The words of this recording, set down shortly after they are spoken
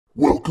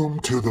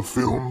Welcome to the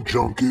Film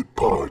Junket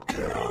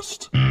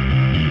podcast.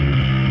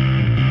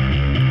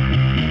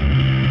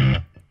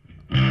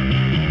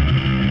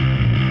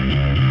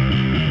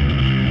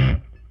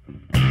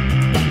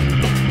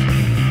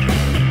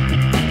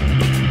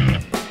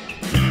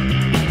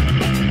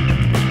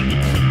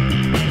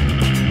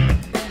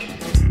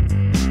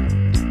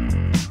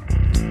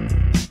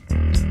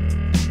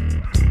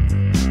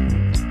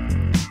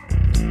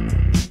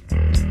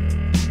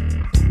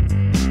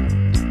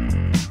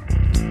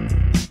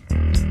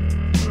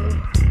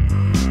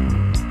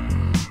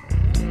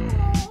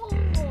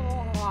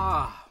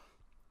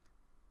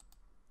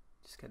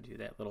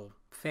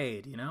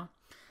 Fade, you know,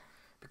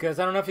 because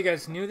I don't know if you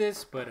guys knew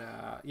this, but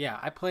yeah,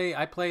 I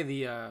play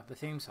the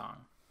theme song.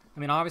 I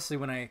mean, obviously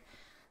when I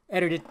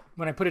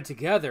put it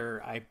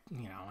together, I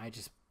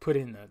just put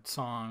in the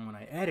song when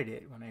I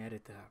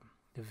edit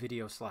the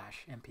video /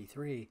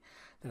 MP3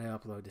 that I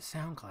upload to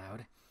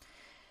SoundCloud.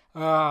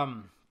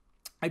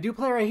 I do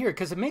play right here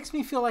because it makes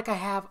me feel like I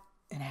have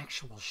an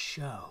actual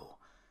show.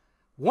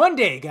 One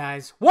day,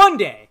 guys, one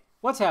day.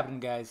 What's happening,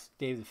 guys?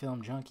 Dave the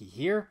Film Junkie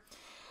here.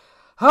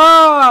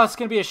 It's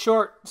gonna be a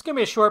short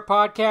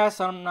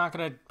podcast. I'm not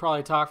gonna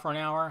probably talk for an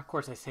hour. Of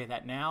course, I say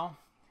that now.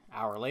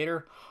 Hour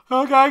later,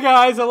 okay,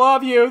 guys, I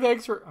love you.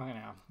 Thanks for. I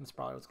know that's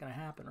probably what's gonna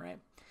happen, right?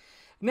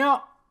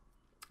 Now,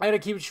 I had to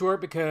keep it short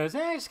because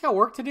I just got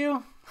work to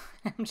do.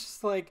 I'm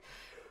just like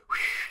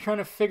trying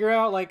to figure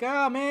out, like,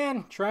 oh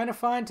man, trying to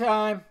find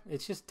time.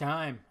 It's just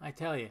time, I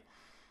tell you.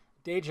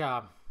 Day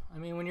job. I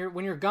mean, when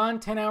you're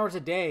gone 10 hours a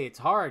day, it's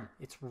hard.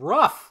 It's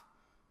rough.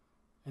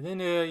 And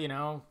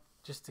then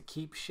just to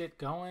keep shit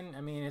going.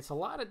 I mean, it's a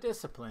lot of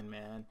discipline,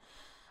 man.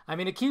 I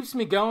mean, it keeps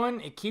me going.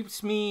 It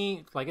keeps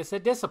me, like I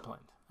said,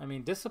 disciplined. I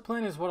mean,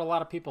 discipline is what a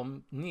lot of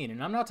people need.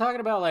 And I'm not talking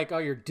about like, oh,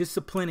 you're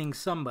disciplining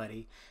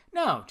somebody.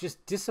 No,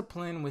 just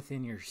discipline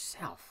within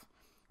yourself,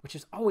 which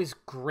is always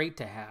great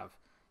to have.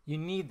 You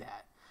need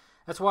that.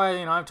 That's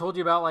why, I've told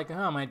you about like,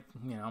 my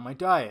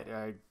diet.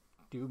 I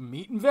do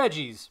meat and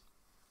veggies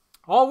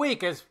all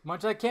week as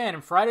much as I can.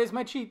 And Friday's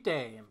my cheat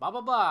day and blah,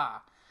 blah,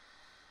 blah.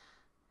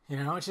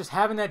 It's just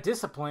having that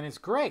discipline is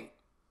great.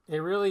 It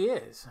really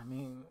is. I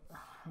mean,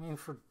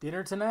 for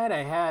dinner tonight,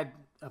 I had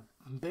a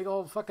big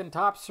old fucking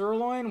top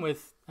sirloin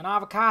with an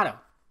avocado.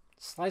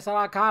 Slice that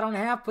avocado in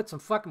half, put some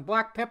fucking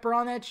black pepper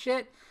on that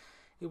shit.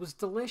 It was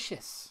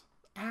delicious.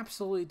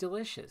 Absolutely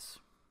delicious.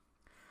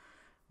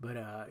 But,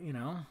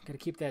 got to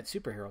keep that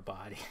superhero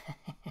body.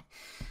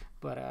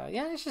 But,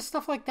 it's just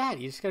stuff like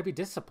that. You just got to be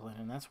disciplined,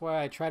 and that's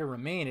why I try to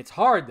remain. It's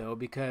hard, though,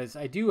 because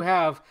I do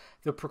have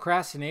the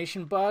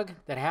procrastination bug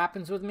that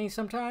happens with me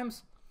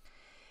sometimes.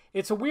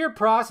 It's a weird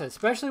process,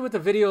 especially with the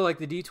video like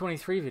the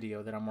D23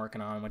 video that I'm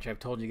working on, which I've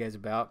told you guys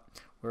about,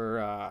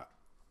 where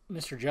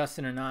Mr.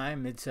 Justin and I,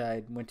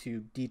 Midside, went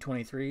to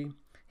D23.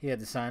 He had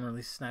the sign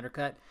release Snyder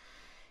cut,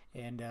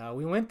 and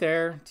we went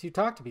there to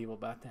talk to people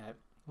about that.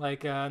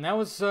 And that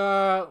was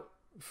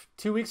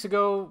 2 weeks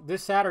ago.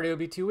 This Saturday would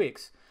be 2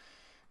 weeks.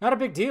 Not a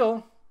big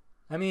deal.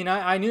 I mean,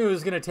 I knew it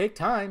was going to take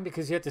time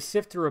because you had to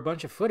sift through a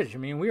bunch of footage. I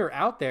mean, we were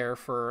out there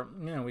for,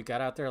 we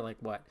got out there like,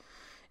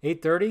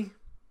 8:30?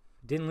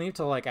 Didn't leave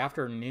till like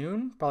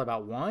afternoon, probably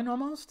about 1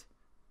 almost.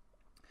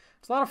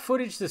 It's a lot of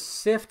footage to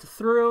sift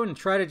through and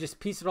try to just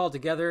piece it all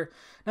together.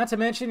 Not to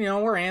mention,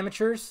 we're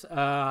amateurs.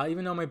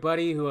 Even though my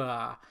buddy who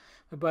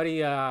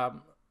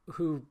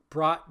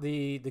brought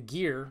the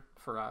gear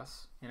for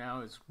us,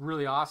 is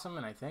really awesome,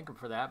 and I thank him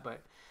for that,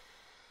 but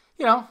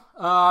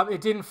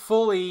it didn't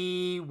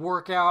fully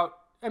work out.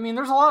 I mean,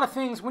 there's a lot of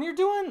things when you're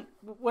doing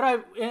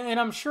and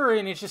I'm sure,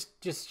 and it's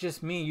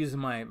just me using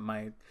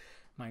my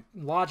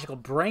logical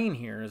brain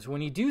here, is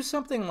when you do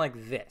something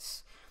like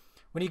this,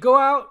 when you go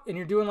out and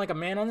you're doing like a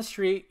man on the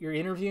street, you're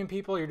interviewing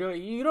people,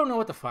 you don't know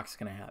what the fuck's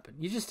going to happen.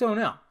 You just don't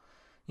know.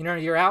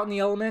 You're out in the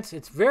elements.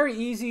 It's very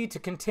easy to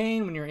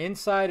contain when you're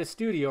inside a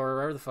studio or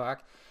wherever the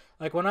fuck.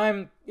 Like when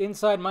I'm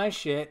inside my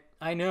shit,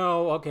 I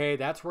know, okay,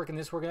 that's working,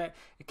 this working, that.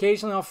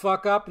 Occasionally I'll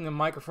fuck up and the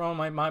microphone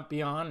might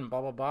be on and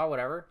blah, blah, blah,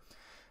 whatever.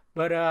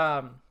 But,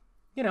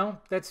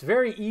 that's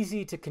very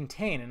easy to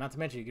contain. And not to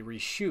mention you could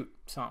reshoot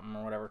something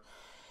or whatever.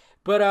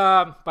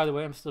 But, by the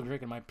way, I'm still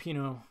drinking my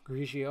Pinot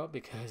Grigio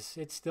because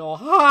it's still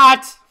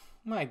hot.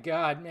 My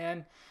God,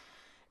 man.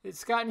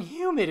 It's gotten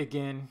humid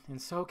again in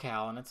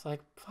SoCal. And it's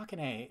like, fucking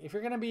A, if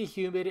you're going to be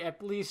humid,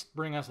 at least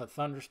bring us a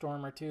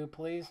thunderstorm or two,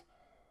 please.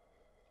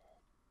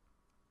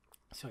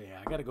 So, yeah,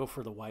 I got to go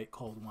for the white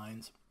cold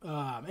wines.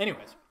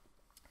 Anyways,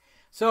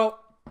 so,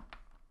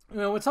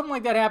 when something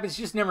like that happens,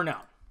 you just never know.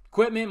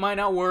 Equipment might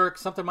not work.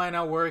 Something might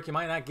not work. You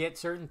might not get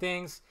certain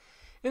things.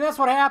 And that's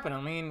what happened.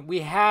 I mean, we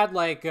had,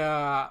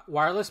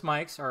 wireless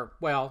mics, or,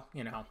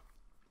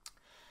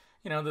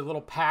 the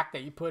little pack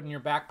that you put in your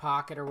back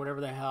pocket or whatever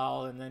the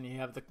hell, and then you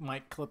have the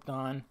mic clipped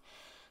on.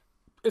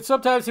 And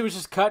sometimes it was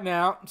just cutting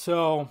out,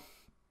 so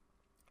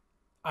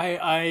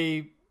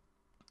I've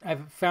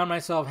found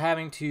myself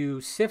having to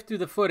sift through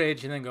the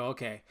footage and then go,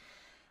 okay,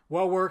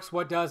 what works,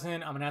 what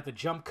doesn't? I'm going to have to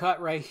jump cut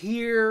right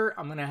here.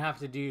 I'm going to have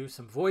to do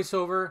some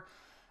voiceover,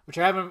 which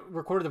I haven't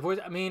recorded the voice.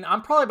 I mean,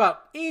 I'm probably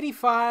about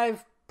 85%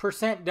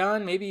 90%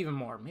 done, maybe even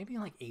more, maybe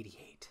like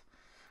 88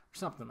 or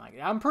something like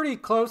that. I'm pretty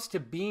close to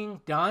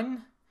being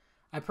done.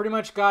 I pretty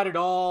much got it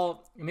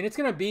all. I mean, it's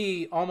going to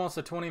be almost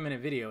a 20-minute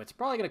video. It's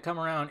probably going to come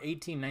around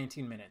 18,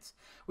 19 minutes,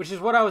 which is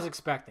what I was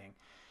expecting.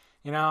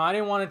 You know, I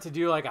didn't want it to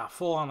do like a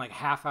full-on like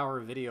half-hour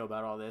video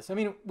about all this. I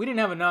mean, we didn't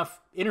have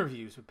enough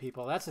interviews with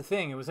people. That's the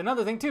thing. It was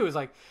another thing, too, is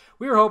like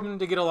we were hoping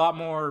to get a lot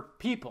more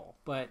people,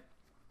 but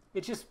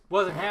it just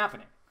wasn't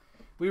happening.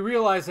 We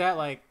realized that,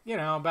 like, you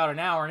know, about an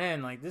hour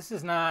in, like, this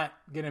is not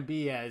going to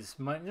be as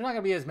much, there's not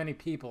going to be as many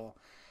people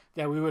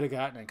that we would have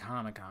gotten at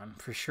Comic-Con,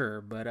 for sure.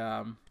 But,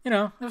 you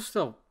know, it was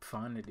still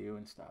fun to do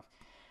and stuff.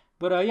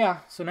 But, yeah,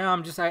 so now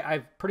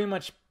I've pretty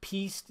much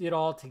pieced it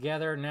all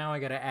together. Now I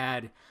got to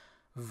add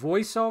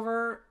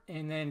voiceover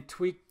and then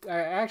tweak. I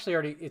actually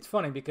already, it's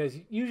funny because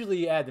usually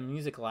you add the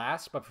music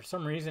last, but for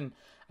some reason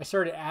I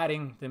started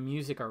adding the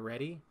music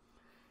already.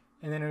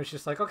 And then it was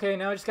just like, okay,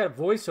 now I just got a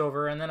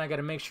voiceover, and then I got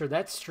to make sure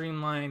that's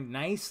streamlined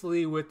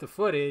nicely with the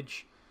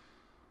footage.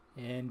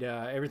 And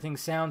everything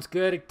sounds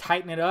good.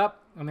 Tighten it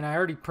up. I mean, I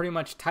already pretty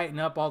much tightened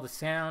up all the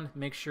sound.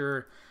 Make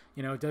sure,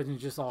 you know, it doesn't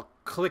just all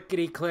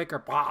clickety-click or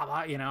blah,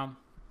 blah, you know.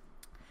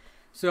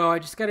 So I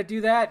just got to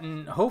do that,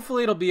 and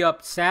hopefully it'll be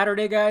up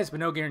Saturday, guys, but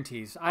no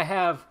guarantees. I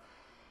have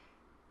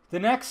the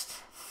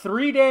next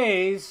 3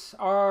 days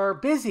are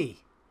busy.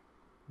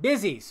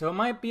 So it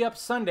might be up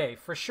Sunday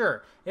for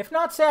sure. If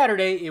not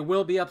Saturday, it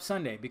will be up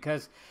Sunday,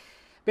 because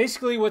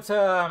basically what's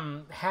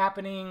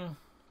happening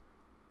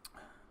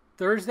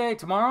Thursday,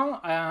 tomorrow,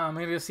 I'm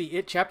going to go see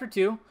It Chapter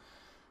 2.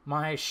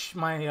 My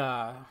showing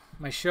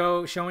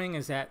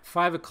is at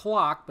 5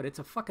 o'clock, but it's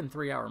a fucking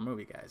 3-hour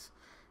movie, guys.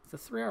 It's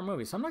a 3-hour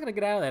movie, so I'm not going to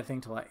get out of that thing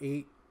till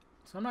 8.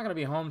 So I'm not going to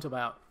be home till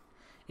about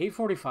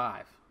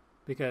 8:45,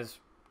 because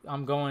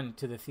I'm going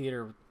to the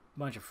theater with a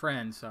bunch of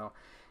friends, so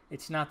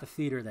it's not the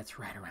theater that's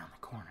right around the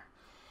corner.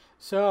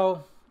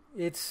 So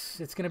it's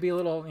going to be a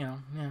little, you know,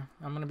 yeah,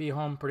 I'm going to be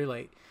home pretty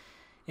late.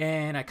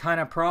 And I kind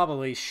of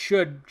probably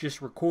should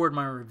just record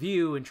my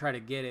review and try to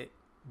get it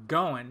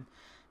going,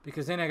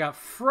 because then I got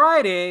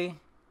Friday,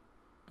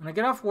 when I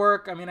get off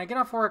work, I'll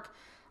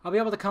be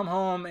able to come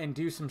home and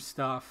do some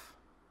stuff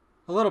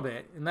a little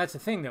bit. And that's the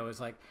thing, though,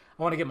 is like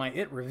I want to get my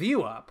It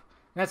review up.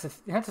 And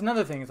that's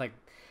another thing. Is like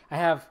I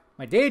have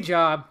my day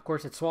job. Of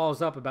course, it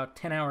swallows up about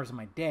 10 hours of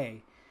my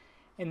day.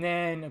 And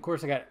then, of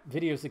course, I got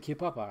videos to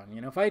keep up on.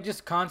 You know, if I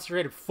just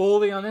concentrated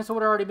fully on this, it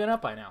would have already been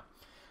up by now.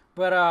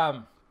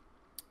 But,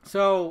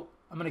 so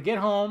I'm going to get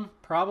home,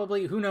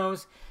 probably, who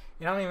knows.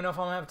 And I don't even know if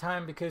I'm going to have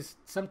time, because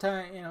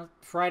sometimes, you know,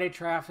 Friday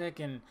traffic,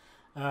 and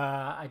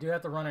I do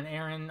have to run an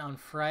errand on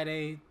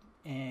Friday.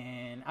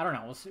 And I don't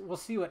know. We'll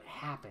see what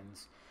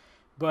happens.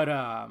 But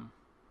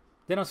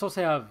then I'm supposed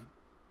to have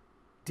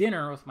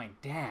dinner with my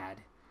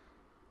dad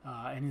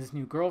and his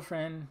new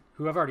girlfriend,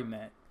 who I've already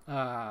met.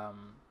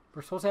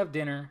 We're supposed to have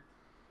dinner,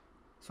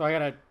 so I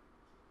gotta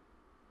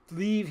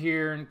leave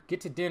here and get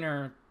to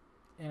dinner,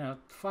 you know,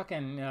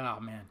 fucking,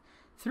 oh man,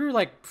 through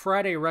like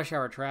Friday rush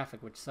hour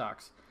traffic, which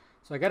sucks.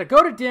 So I gotta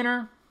go to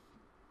dinner,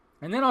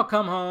 and then I'll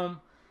come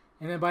home,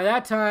 and then by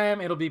that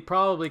time, it'll be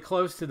probably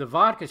close to the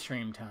vodka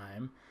stream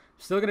time.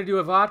 Still gonna do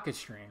a vodka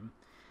stream,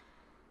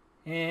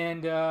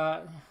 and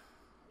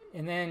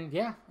then,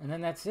 yeah, and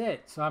then that's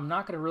it. So I'm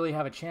not gonna really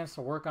have a chance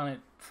to work on it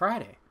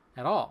Friday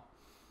at all.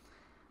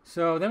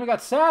 So then we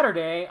got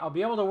Saturday. I'll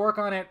be able to work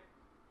on it.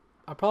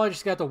 I'll probably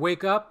just got to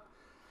wake up,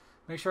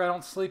 make sure I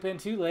don't sleep in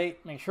too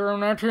late, make sure I'm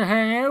not too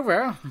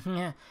hangover.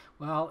 Yeah.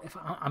 Well,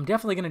 I'm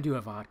definitely going to do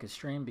a vodka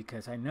stream,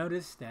 because I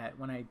noticed that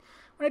when I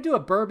do a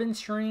bourbon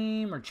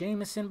stream or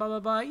Jameson, blah, blah,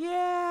 blah,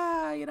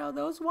 yeah, you know,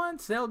 those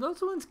ones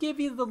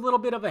give you the little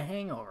bit of a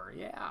hangover.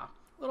 Yeah,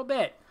 a little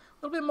bit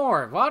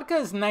more. Vodka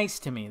is nice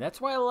to me. That's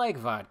why I like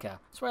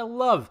vodka. That's why I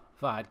love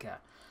vodka,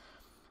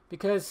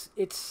 because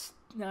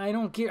I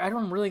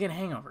don't really get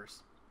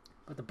hangovers.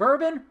 But the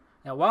bourbon,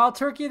 that wild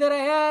turkey that I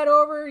had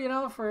over, you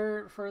know,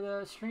 for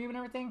the stream and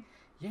everything,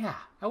 yeah,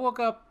 I woke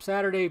up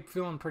Saturday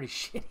feeling pretty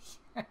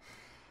shitty.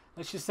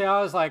 Let's just say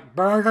I was like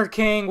Burger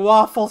King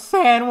waffle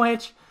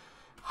sandwich,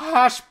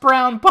 hash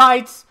brown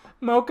bites,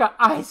 mocha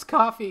iced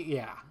coffee.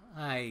 Yeah,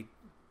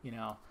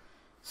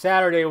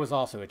 Saturday was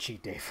also a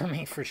cheat day for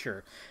me, for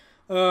sure.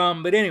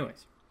 But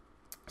anyways,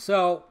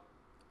 so,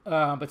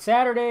 but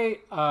Saturday,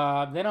 then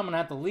I'm going to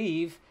have to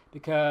leave,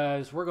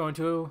 because we're going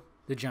to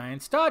the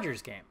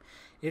Giants-Dodgers game.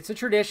 It's a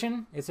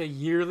tradition. It's a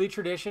yearly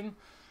tradition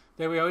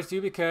that we always do,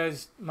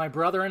 because my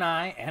brother and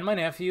I and my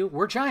nephew,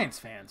 we're Giants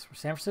fans. We're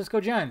San Francisco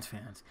Giants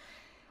fans.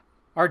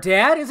 Our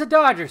dad is a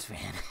Dodgers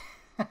fan.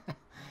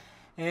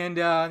 And,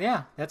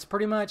 yeah, that's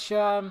pretty much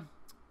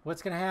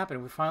what's going to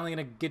happen. We're finally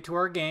going to get to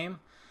our game.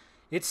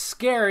 It's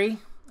scary.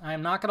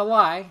 I'm not going to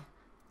lie.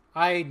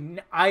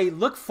 I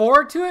look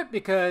forward to it,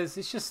 because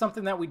it's just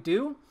something that we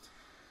do.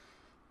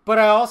 But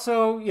I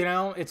also, you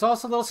know, it's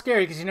also a little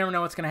scary, because you never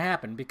know what's going to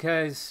happen,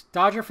 because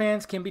Dodger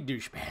fans can be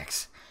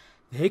douchebags.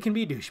 They can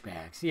be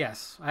douchebags,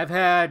 yes. I've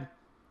had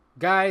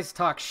guys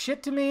talk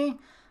shit to me.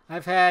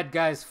 I've had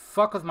guys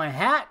fuck with my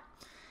hat.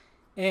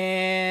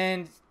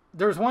 And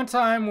there was one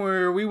time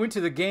where we went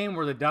to the game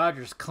where the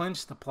Dodgers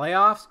clinched the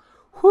playoffs.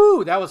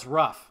 Whew, that was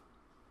rough.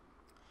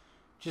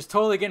 Just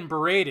totally getting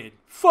berated.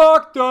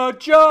 Fuck the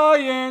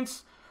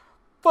Giants.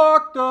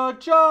 Fuck the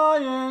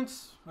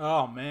Giants.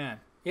 Oh, man.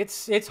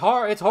 It's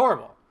hard. It's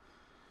horrible.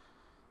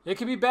 It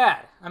could be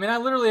bad. I mean, I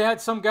literally had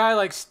some guy,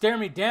 like, stare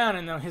me down,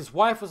 and then his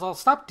wife was all,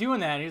 stop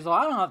doing that. And he was like,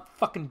 I don't know how to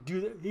fucking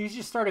do that. He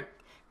just started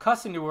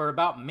cussing to her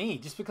about me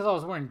just because I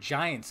was wearing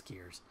Giants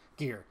gear.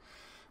 I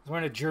was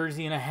wearing a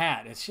jersey and a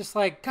hat. It's just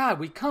like, God,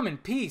 we come in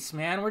peace,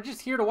 man. We're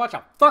just here to watch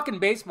a fucking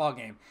baseball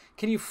game.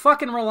 Can you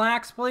fucking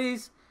relax,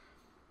 please?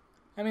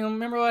 I mean,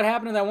 remember what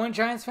happened to that one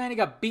Giants fan? He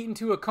got beaten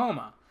to a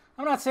coma.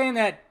 I'm not saying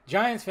that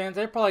Giants fans,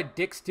 they're probably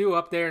dicks too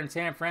up there in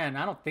San Fran.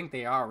 I don't think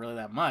they are really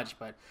that much,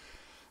 but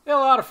there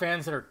are a lot of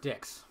fans that are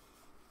dicks.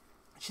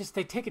 It's just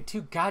they take it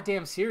too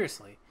goddamn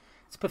seriously.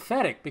 It's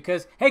pathetic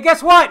because, hey,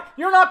 guess what?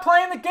 You're not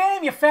playing the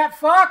game, you fat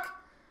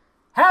fuck.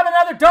 Have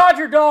another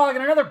Dodger dog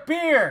and another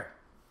beer.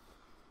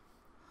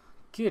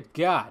 Good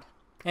God.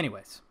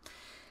 Anyways,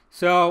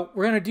 so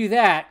we're going to do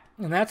that,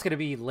 and that's going to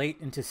be late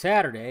into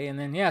Saturday. And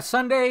then, yeah,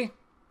 Sunday,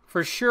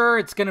 for sure,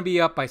 it's going to be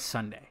up by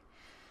Sunday.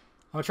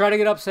 I'm going to try to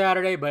get up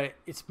Saturday, but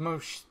it's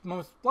most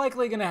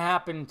likely going to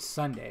happen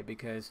Sunday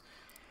because,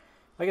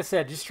 like I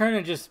said, just trying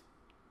to just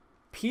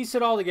piece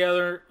it all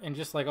together and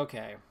just like,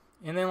 okay.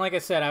 And then, like I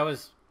said,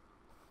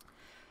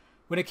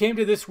 when it came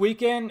to this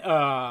weekend,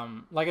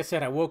 like I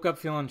said, I woke up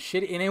feeling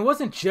shitty. And it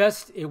wasn't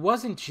just,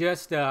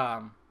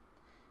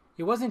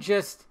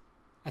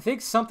 I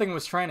think something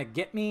was trying to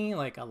get me,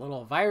 like a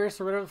little virus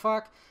or whatever the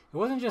fuck. It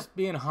wasn't just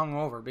being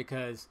hungover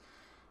because,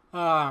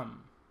 and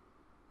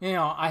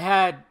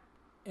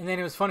then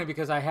it was funny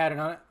because I had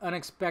an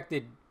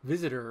unexpected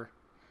visitor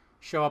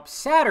show up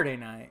Saturday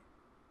night.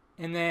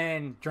 And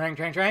then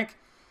drank,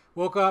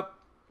 woke up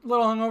a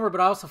little hungover,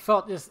 but I also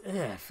felt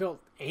felt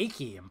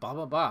achy and blah,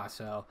 blah, blah.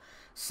 So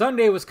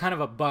Sunday was kind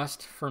of a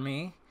bust for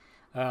me.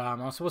 I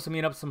was supposed to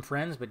meet up with some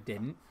friends, but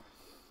didn't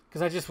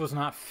because I just was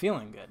not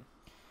feeling good.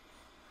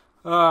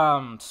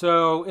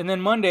 And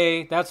then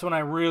Monday, that's when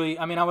I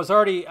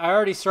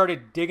already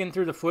started digging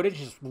through the footage,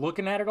 just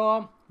looking at it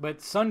all.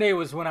 But Sunday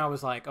was when I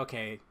was like,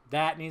 okay,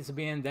 that needs to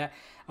be in that.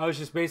 I was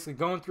just basically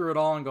going through it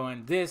all and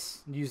going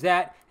this, use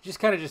that, just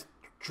kind of just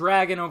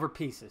dragging over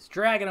pieces.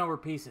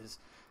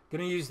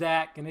 Gonna use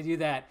that, gonna do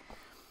that.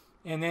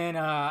 And then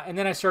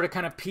I started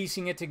kind of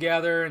piecing it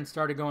together and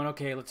started going,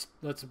 okay, let's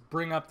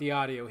bring up the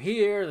audio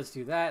here. Let's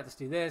do that. Let's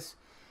do this.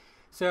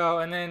 So,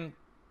 and then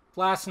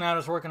last night I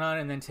was working on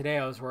it, and then today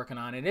I was working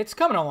on it. It's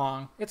coming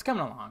along.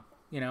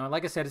 You know,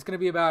 like I said, it's going to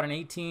be about an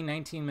 18,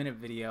 19-minute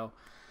video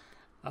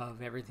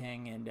of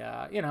everything, and,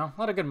 a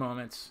lot of good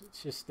moments.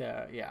 It's just,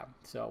 yeah,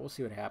 so we'll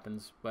see what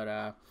happens.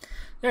 But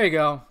there you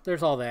go.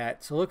 There's all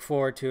that. So look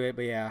forward to it.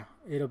 But, yeah,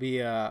 it'll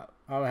be, I'll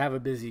have a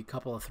busy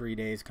couple of 3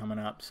 days coming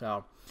up.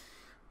 So,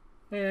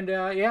 and,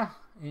 yeah,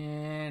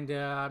 and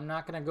I'm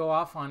not going to go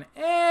off on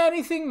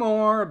anything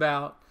more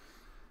about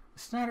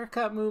Snyder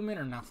Cut movement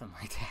or nothing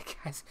like that,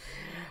 guys.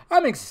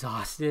 I'm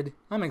exhausted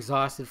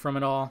from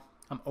it all.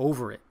 I'm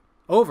over it.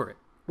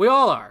 We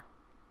all are.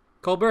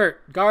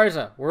 Colbert,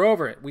 Garza, we're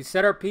over it. We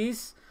said our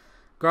piece.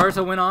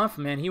 Garza went off,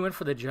 man. He went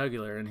for the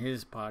jugular in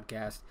his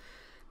podcast.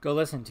 Go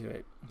listen to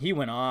it. He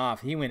went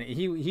off. He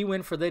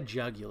went for the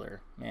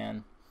jugular,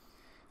 man.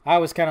 I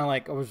was kind of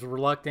like, I was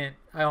reluctant.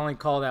 I only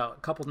called out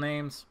a couple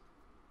names.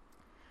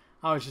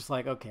 I was just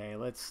like, okay,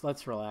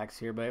 let's relax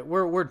here, but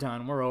we're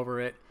done. We're over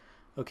it.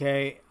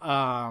 Okay,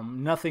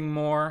 nothing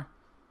more.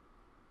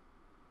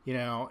 You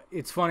know,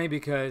 it's funny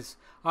because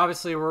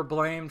obviously we're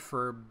blamed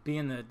for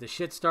being the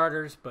shit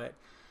starters, but,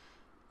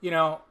 you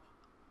know,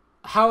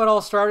 how it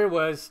all started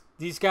was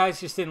these guys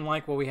just didn't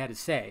like what we had to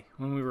say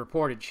when we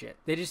reported shit.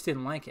 They just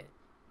didn't like it,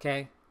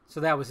 okay? So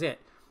that was it.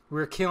 We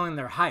were killing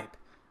their hype.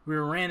 We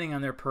were ranting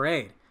on their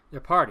parade, their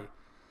party,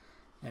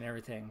 and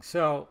everything.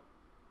 So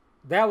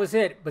that was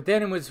it. But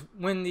then it was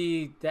when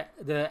the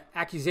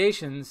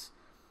accusations...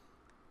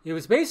 It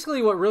was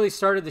basically what really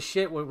started the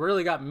shit, what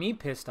really got me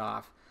pissed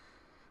off,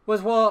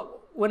 was,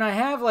 well, when I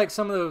have, like,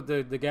 some of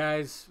the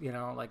guys, you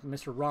know, like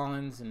Mr.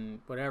 Rollins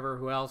and whatever,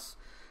 who else,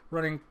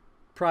 running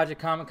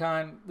Project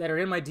Comic-Con, that are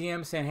in my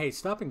DM saying, hey,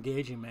 stop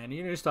engaging, man.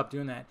 You need to stop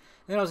doing that. And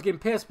then I was getting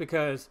pissed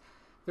because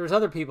there was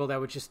other people that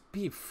would just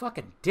be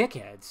fucking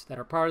dickheads that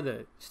are part of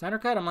the Snyder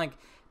Cut. I'm like,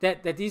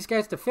 that these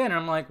guys defend.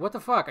 And I'm like, what the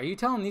fuck? Are you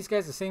telling these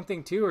guys the same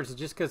thing, too? Or is it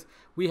just because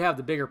we have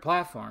the bigger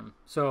platform?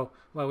 So,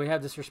 well, we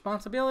have this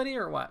responsibility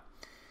or what?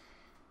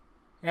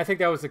 And I think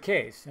that was the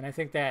case. And I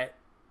think that,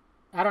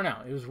 I don't know,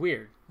 it was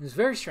weird. It was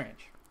very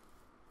strange.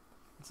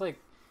 It's like,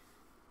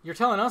 you're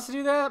telling us to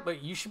do that,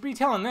 but you should be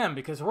telling them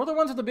because we're the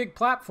ones with the big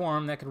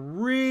platform that could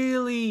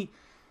really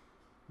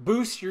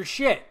boost your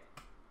shit.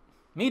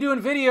 Me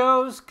doing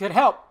videos could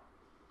help,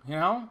 you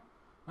know?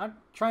 Not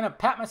trying to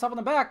pat myself on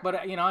the back,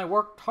 but, you know, I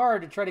worked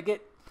hard to try to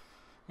get,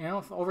 you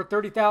know, over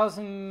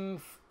 30,000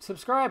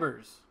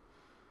 subscribers.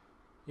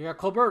 You got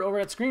Colbert over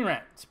at Screen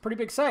Rant. It's a pretty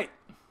big site.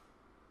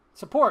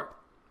 Support.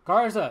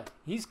 Garza,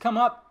 he's come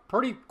up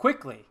pretty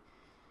quickly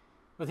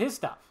with his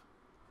stuff.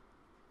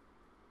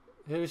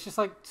 It was just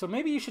like, so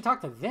maybe you should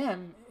talk to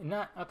them and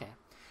not, okay.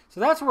 So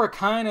that's where it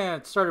kind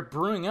of started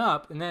brewing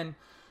up, and then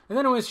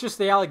it was just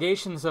the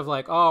allegations of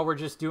like, oh, we're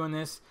just doing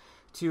this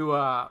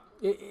to.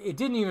 It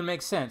didn't even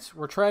make sense.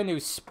 We're trying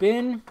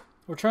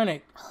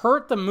to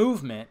hurt the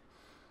movement,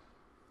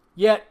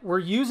 yet we're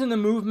using the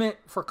movement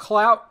for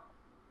clout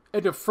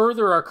and to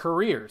further our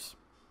careers.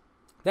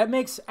 That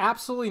makes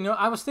absolutely no...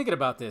 I was thinking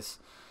about this.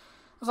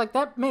 I was like,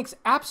 that makes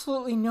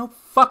absolutely no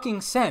fucking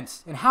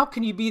sense. And how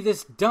can you be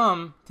this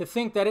dumb to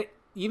think that it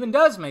even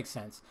does make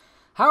sense?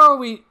 How are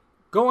we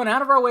going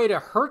out of our way to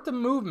hurt the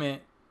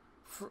movement,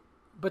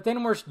 but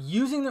then we're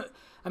using the...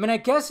 I mean, I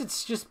guess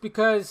it's just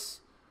because...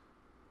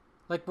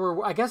 Like,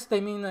 I guess they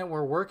mean that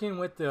we're working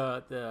with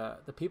the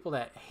people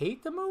that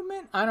hate the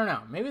movement? I don't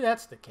know. Maybe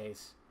that's the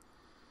case.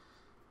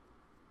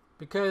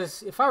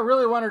 Because if I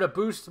really wanted to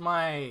boost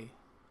my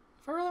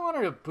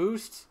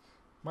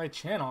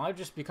channel, I'd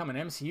just become an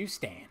MCU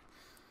stan.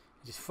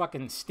 Just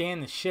fucking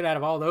stand the shit out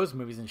of all those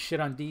movies and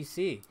shit on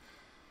DC.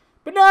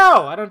 But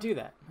no, I don't do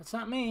that. That's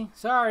not me.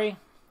 Sorry.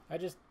 I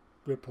just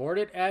report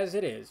it as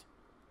it is.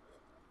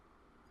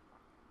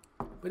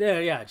 But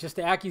yeah, just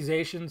the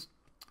accusations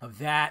of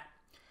that.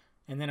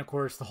 And then, of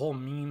course, the whole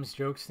memes,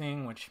 jokes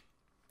thing, which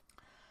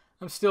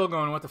I'm still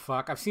going, what the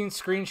fuck? I've seen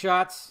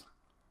screenshots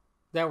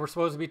that were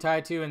supposed to be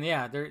tied to, and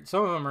yeah,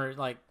 some of them are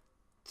like,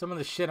 some of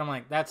the shit, I'm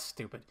like, that's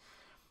stupid.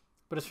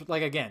 But it's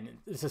like, again,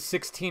 it's a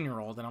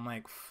 16-year-old, and I'm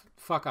like,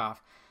 fuck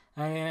off.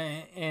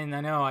 And I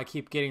know I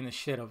keep getting the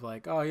shit of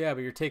like, oh yeah,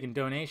 but you're taking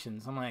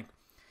donations. I'm like,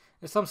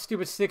 if some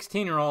stupid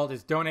 16-year-old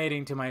is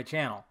donating to my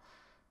channel,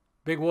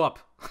 big whoop.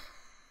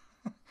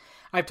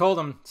 I've told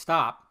him,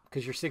 stop.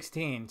 Because you're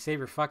 16, save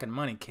your fucking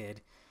money, kid.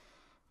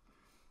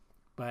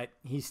 But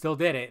he still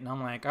did it, and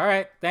I'm like, all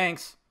right,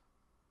 thanks.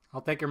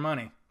 I'll take your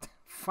money.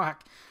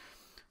 Fuck.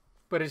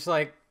 But it's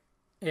like,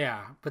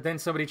 yeah. But then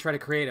somebody tried to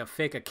create a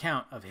fake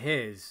account of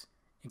his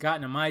and got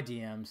into my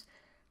DMs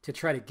to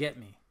try to get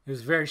me. It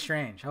was very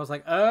strange. I was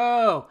like,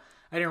 oh,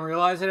 I didn't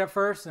realize it at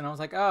first, and I was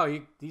like,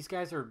 oh, these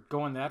guys are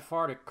going that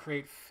far to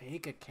create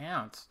fake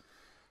accounts.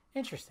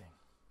 Interesting.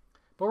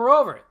 But we're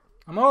over it.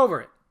 I'm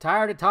over it.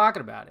 Tired of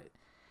talking about it.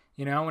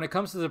 You know, when it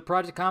comes to the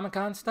Project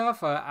Comic-Con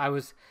stuff, I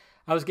was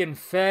getting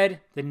fed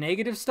the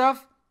negative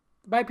stuff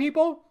by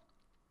people.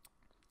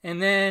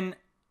 And then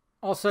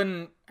all of a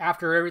sudden,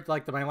 after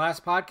my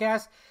last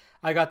podcast,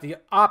 I got the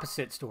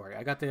opposite story.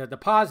 I got the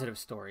positive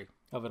story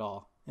of it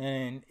all.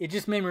 And it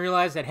just made me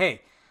realize that,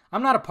 hey,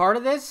 I'm not a part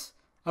of this.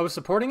 I was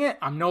supporting it.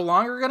 I'm no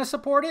longer going to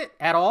support it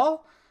at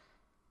all.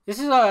 This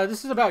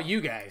is about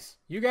you guys.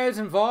 You guys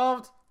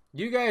involved.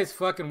 You guys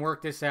fucking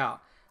work this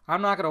out.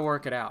 I'm not going to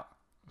work it out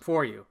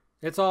for you.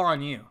 It's all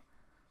on you.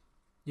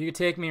 You can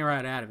take me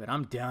right out of it.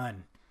 I'm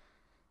done.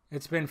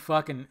 It's been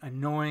fucking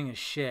annoying as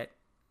shit.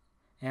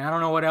 And I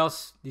don't know what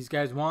else these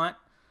guys want.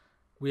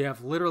 We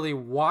have literally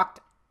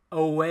walked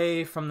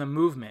away from the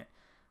movement.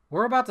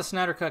 We're about the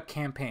Snyder Cut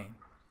campaign.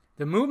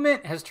 The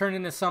movement has turned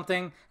into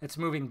something that's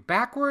moving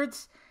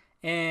backwards,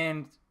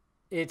 and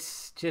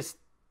it's just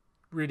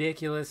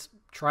ridiculous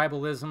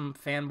tribalism,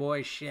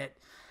 fanboy shit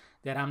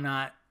that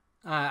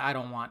I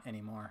don't want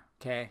anymore,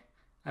 okay?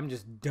 I'm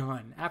just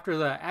done. After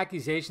the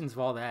accusations of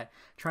all that,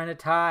 trying to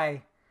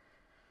tie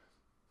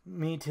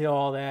me to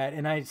all that,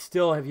 and I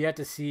still have yet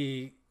to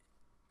see,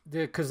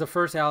 because the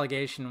first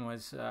accusation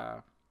was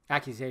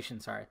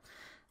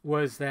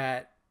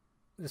that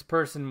this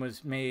person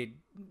was made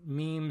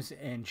memes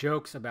and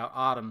jokes about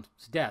Autumn's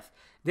death.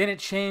 Then it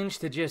changed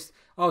to just,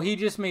 he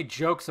just made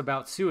jokes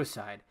about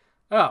suicide.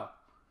 Oh,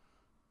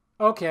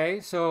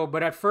 okay,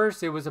 but at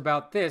first it was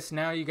about this,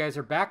 now you guys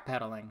are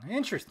backpedaling.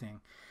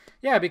 Interesting.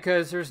 Yeah,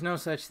 because there's no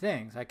such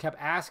things. I kept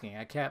asking.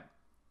 I kept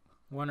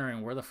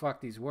wondering where the fuck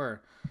these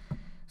were.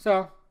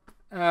 So,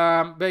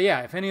 but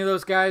yeah, if any of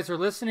those guys are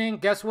listening,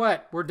 guess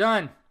what? We're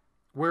done.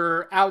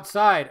 We're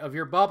outside of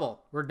your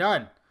bubble. We're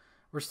done.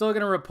 We're still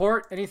going to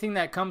report anything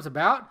that comes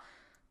about,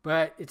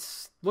 but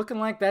it's looking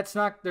like there's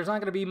not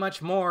going to be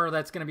much more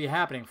that's going to be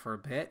happening for a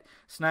bit.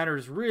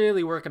 Snyder's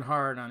really working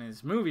hard on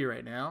his movie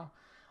right now.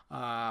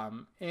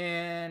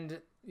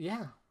 And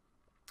yeah.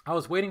 I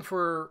was waiting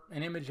for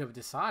an image of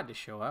Desaad to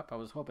show up. I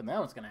was hoping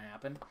that was going to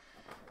happen.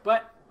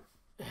 But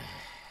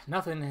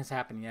nothing has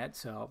happened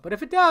yet. But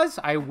if it does,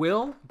 I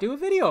will do a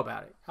video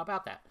about it. How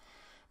about that?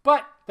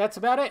 But that's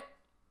about it.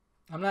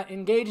 I'm not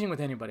engaging with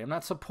anybody. I'm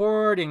not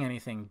supporting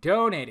anything,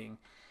 donating.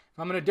 If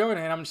I'm going to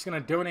donate, I'm just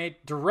going to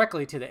donate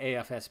directly to the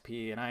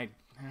AFSP. And I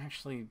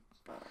actually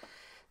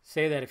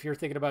say that if you're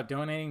thinking about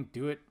donating,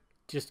 do it.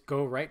 Just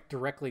go right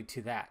directly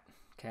to that.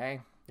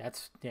 Okay?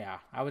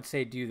 I would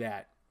say do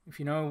that. If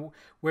you know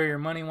where your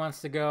money wants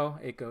to go,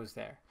 it goes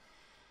there.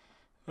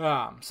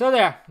 So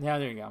there. Yeah,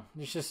 there you go.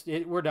 It's just,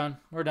 we're done.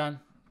 We're done.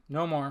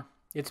 No more.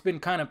 It's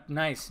been kind of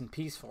nice and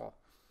peaceful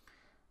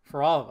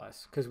for all of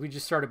us because we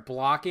just started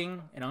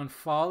blocking and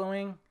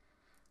unfollowing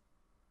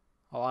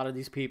a lot of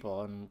these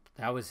people, and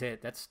that was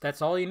it.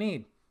 That's all you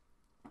need.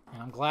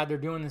 And I'm glad they're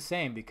doing the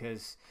same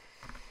because,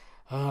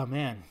 oh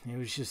man, it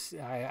was just,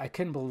 I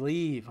couldn't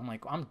believe. I'm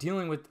like, I'm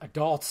dealing with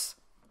adults,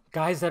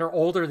 guys that are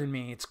older than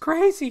me. It's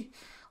crazy.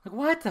 Like,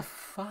 what the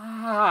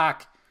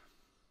fuck?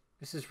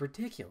 This is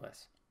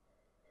ridiculous.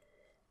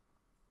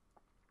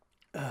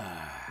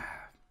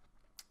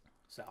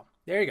 So,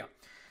 there you go.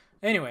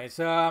 Anyways,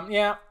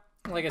 yeah,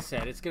 like I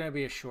said, it's going to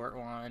be a short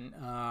one.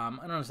 I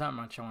know there's not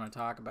much I want to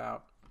talk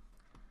about.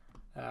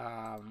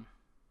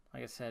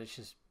 Like I said, it's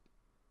just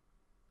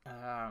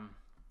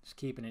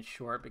keeping it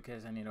short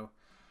because I need to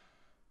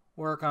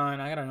work on.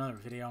 I got another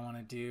video I want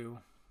to do,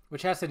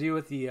 which has to do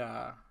with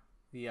the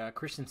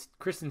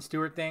Kristen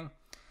Stewart thing,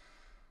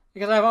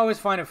 because I've always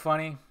find it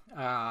funny.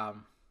 I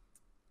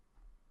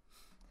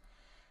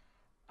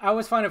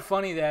always find it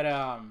funny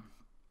that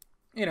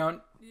you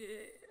know,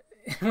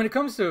 when it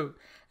comes to,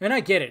 and I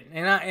get it,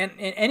 and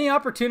any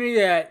opportunity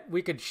that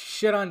we could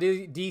shit on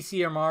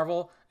DC or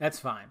Marvel, that's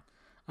fine.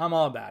 I'm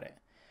all about it.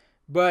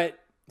 But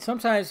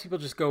sometimes people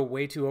just go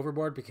way too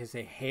overboard because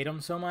they hate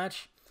them so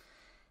much.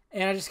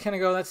 And I just kind of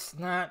go, that's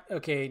not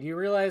okay. Do you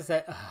realize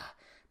that?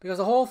 Because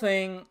the whole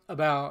thing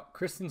about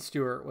Kristen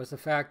Stewart was the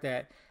fact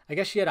that I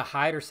guess she had to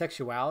hide her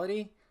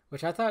sexuality,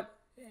 which I thought,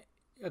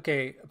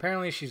 okay,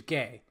 apparently she's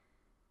gay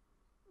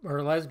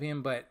or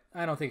lesbian, but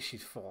I don't think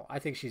she's full. I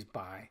think she's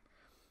bi.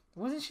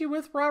 Wasn't she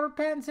with Robert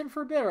Pattinson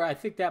for a bit? Or I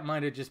think that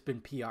might have just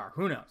been PR.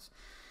 Who knows?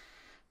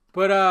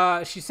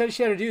 But she said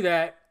she had to do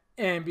that,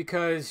 and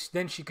because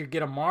then she could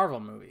get a Marvel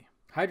movie.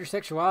 Hide your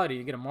sexuality,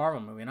 you get a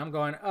Marvel movie. And I'm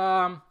going,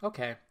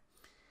 okay.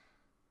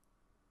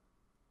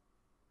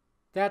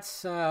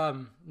 That's,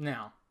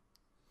 no.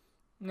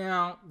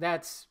 No,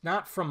 that's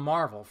not from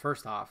Marvel,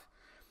 first off.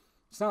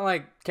 It's not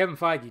like Kevin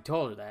Feige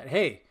told her that.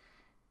 Hey,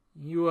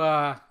 you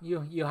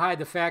hide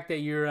the fact that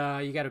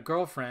you got a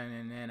girlfriend,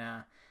 and then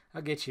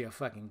I'll get you a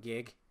fucking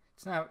gig.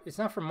 It's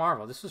not from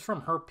Marvel. This was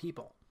from her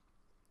people.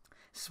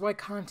 This is why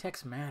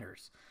context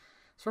matters.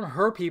 It's from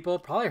her people,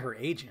 probably her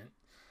agent,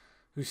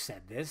 who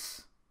said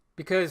this.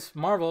 Because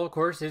Marvel, of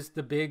course, is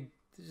the big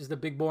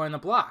boy on the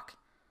block.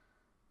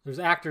 There's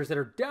actors that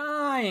are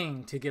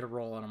dying to get a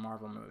role in a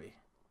Marvel movie.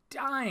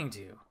 Dying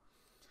to.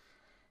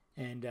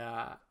 And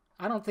I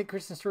don't think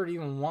Kristen Stewart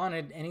even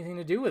wanted anything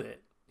to do with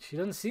it. She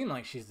doesn't seem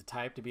like she's the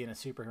type to be in a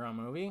superhero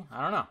movie.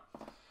 I don't know.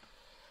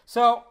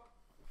 So,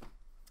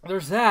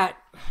 there's that.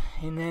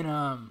 And then,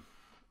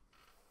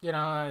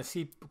 I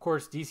see, of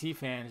course, DC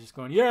fans just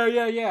going,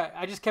 yeah.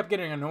 I just kept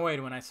getting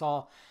annoyed when I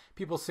saw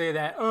people say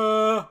that,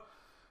 why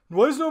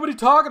is nobody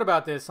talking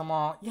about this? I'm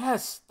all,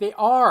 yes, they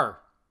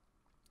are.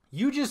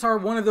 You just are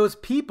one of those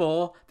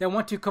people that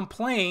want to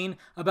complain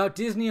about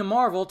Disney and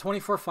Marvel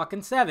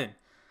 24/7.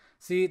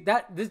 See,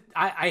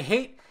 I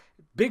hate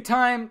big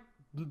time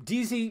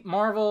DC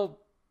Marvel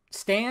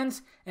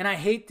stans, and I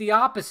hate the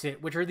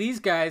opposite, which are these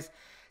guys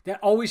that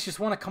always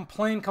just want to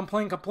complain.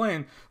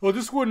 Well,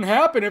 this wouldn't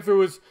happen if it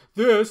was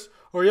this,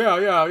 or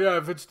yeah,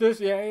 if it's this,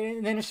 yeah.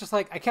 And then it's just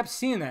like, I kept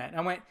seeing that, and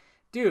I went,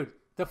 dude,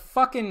 the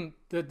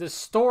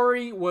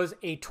story was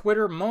a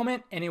Twitter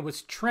moment, and it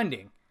was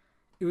trending.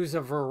 It was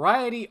a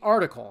Variety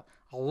article.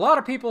 A lot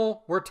of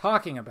people were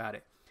talking about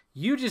it.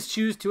 You just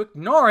choose to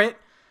ignore it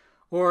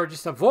or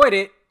just avoid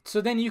it,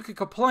 so then you could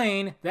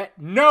complain that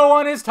no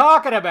one is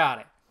talking about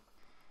it.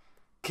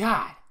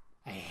 God,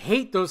 I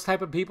hate those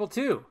type of people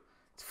too.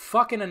 It's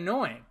fucking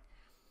annoying.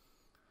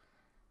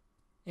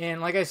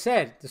 And like I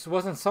said, this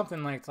wasn't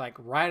something like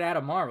right out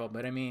of Marvel,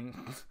 but I mean,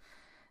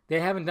 they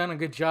haven't done a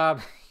good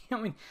job.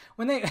 I mean,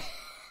 when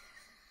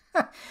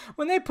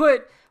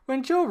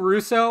Joe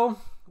Russo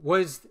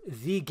was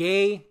the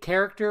gay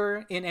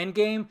character in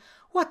Endgame,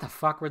 what the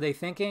fuck were they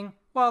thinking?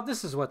 Well,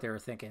 this is what they were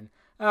thinking.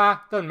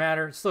 Doesn't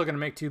matter. It's still going to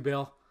make $2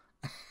 billion.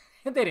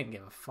 They didn't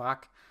give a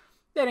fuck.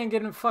 They didn't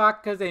give a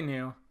fuck because they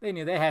knew. They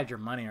knew they had your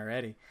money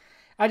already.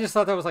 I just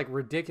thought that was like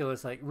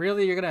ridiculous. Like,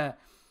 really, you're gonna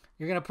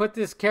put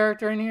this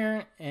character in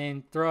here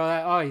and throw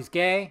that? Oh, he's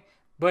gay,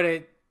 but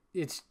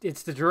it's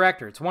the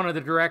director. It's one of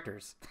the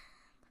directors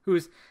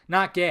who's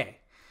not gay.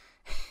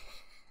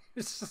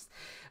 It's just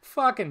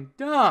fucking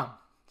dumb.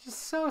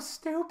 Just so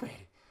stupid.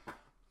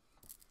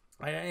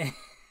 I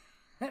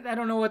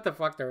don't know what the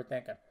fuck they were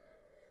thinking.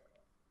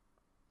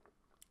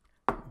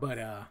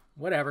 But,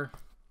 whatever.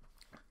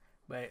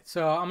 But,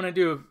 so, I'm going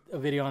to do a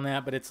video on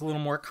that, but it's a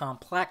little more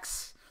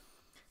complex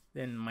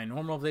than my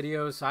normal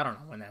videos. I don't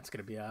know when that's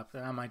going to be up.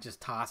 I might just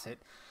toss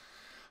it.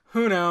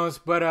 Who knows?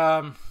 But,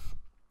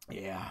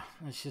 yeah.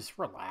 Let's just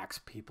relax,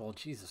 people.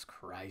 Jesus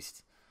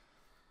Christ.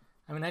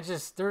 I mean,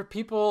 there are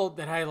people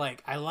that I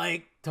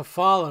like to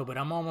follow, but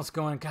I'm almost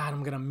going, God,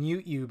 I'm going to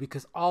mute you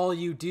because all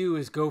you do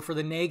is go for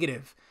the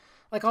negative.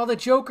 Like all the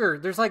Joker.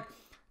 There's like,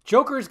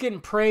 Joker is getting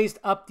praised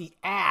up the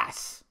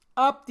ass.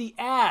 Up the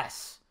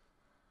ass.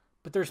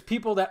 But there's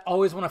people that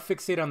always want to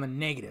fixate on the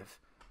negative.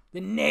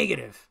 The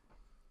negative.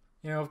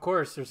 You know, of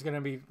course, there's going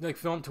to be, like,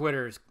 film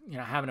Twitters,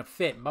 having a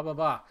fit, and blah, blah,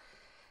 blah.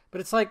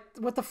 But it's like,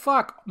 what the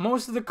fuck?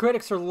 Most of the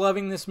critics are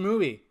loving this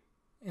movie.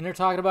 And they're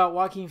talking about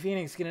Joaquin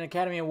Phoenix getting an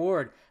Academy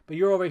Award. But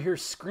you're over here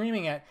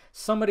screaming at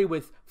somebody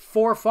with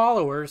 4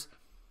 followers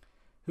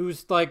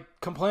who's, like,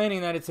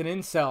 complaining that it's an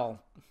incel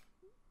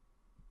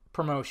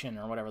promotion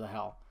or whatever the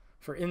hell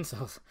for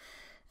incels.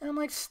 And I'm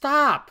like,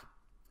 stop.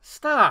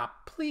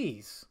 Stop,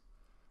 please.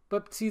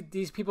 But see,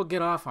 these people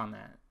get off on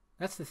that.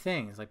 That's the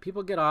thing. It's like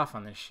people get off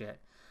on this shit.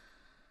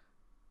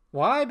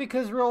 Why?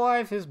 Because real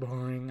life is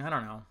boring. I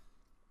don't know.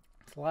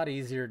 It's a lot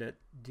easier to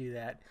do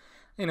that.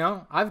 You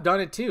know, I've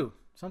done it too.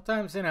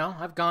 Sometimes, you know,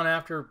 I've gone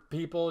after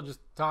people, just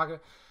talking,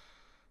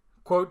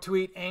 quote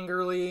tweet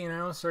angrily, you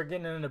know, start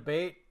getting in a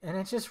debate. And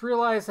I just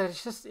realized that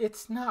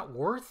it's not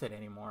worth it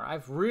anymore.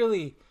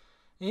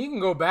 You can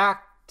go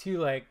back to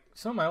like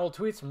some of my old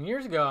tweets from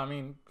years ago. I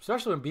mean,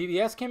 especially when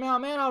BBS came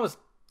out, man, I was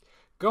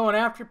going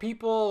after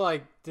people,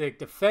 like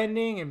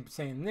defending and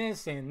saying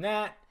this, saying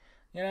that,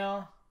 you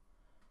know.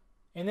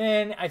 And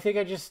then I think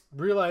I just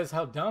realized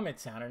how dumb it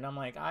sounded. And I'm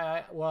like,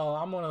 well,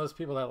 I'm one of those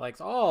people that likes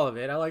all of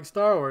it. I like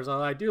Star Wars.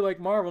 I do like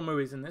Marvel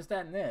movies and this,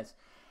 that, and this.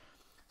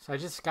 So I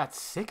just got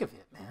sick of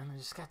it, man. I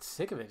just got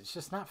sick of it. It's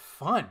just not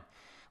fun.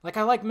 Like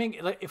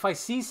if I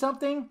see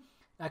something,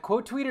 I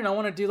quote tweet it and I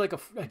want to do like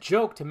a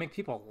joke to make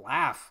people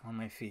laugh on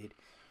my feed.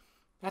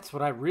 That's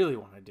what I really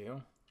want to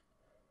do.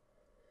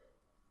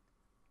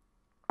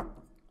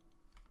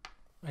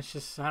 It's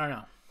just, I don't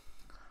know.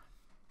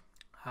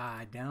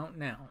 I don't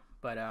know.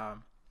 But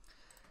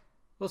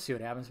we'll see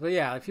what happens. But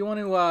yeah, if you want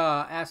to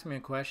ask me a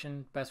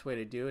question, best way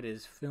to do it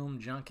is Film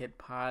Junket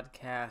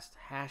Podcast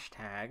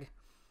hashtag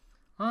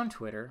on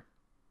Twitter.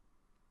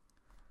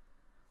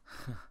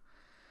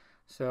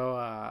 So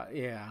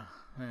yeah,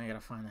 I gotta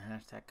find the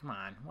hashtag. Come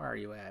on, where are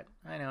you at?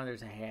 I know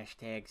there's a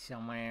hashtag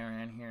somewhere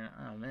around here.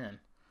 Oh man,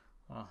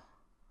 well,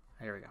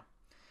 here we go.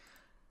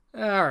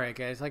 All right,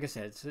 guys. Like I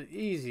said, it's the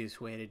easiest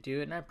way to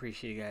do it, and I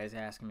appreciate you guys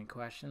asking me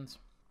questions.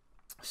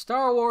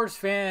 Star Wars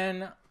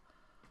fan.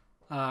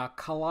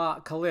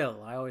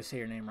 Khalil, I always say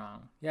your name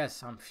wrong.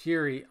 Yes, I'm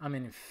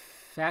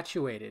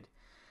infatuated.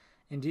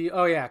 And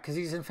because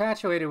he's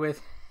infatuated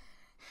with,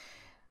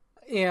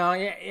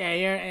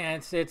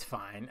 it's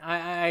fine.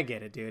 I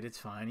get it, dude. It's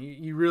fine.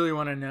 You really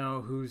want to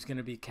know who's going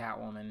to be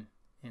Catwoman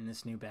in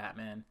this new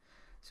Batman.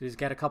 So he's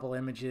got a couple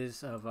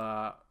images of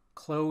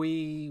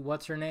Chloe,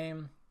 what's her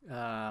name,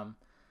 from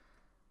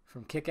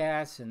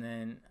Kick-Ass, and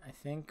then I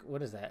think,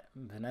 what is that,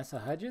 Vanessa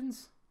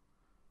Hudgens?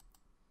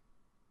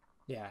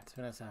 Yeah, it's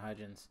Vanessa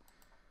Hudgens.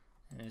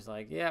 And he's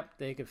like, yep,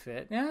 they could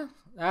fit. Yeah,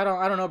 I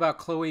don't know about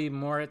Chloe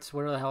Moritz,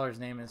 whatever the hell her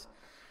name is.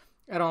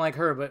 I don't like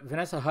her, but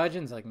Vanessa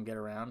Hudgens I can get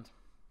around.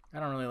 I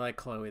don't really like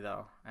Chloe,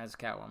 though, as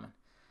Catwoman.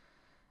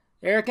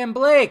 Eric and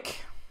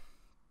Blake.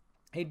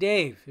 Hey,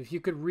 Dave, if you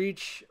could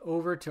reach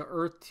over to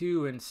Earth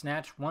 2 and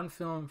snatch one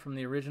film from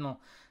the original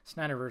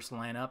Snyderverse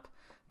lineup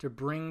to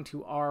bring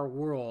to our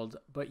world,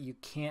 but you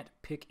can't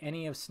pick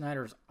any of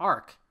Snyder's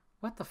arc,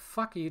 what the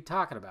fuck are you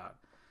talking about?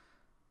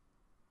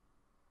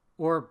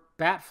 Or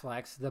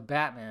Batflex, the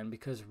Batman,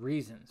 because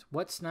reasons.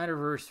 What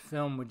Snyderverse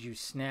film would you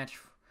snatch?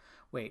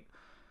 Wait.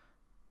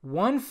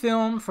 One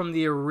film from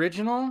the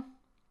original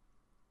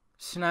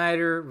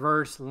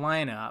Snyderverse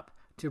lineup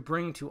to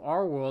bring to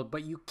our world,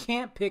 but you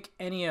can't pick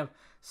any of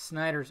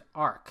Snyder's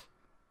arc.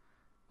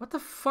 What the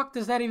fuck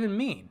does that even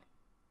mean?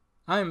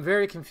 I am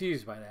very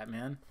confused by that,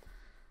 man.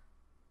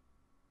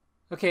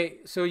 Okay,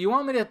 so you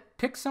want me to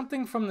pick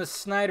something from the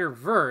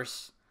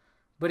Snyderverse,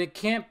 but it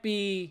can't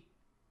be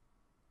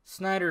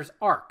Snyder's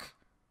arc.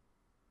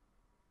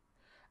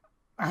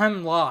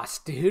 I'm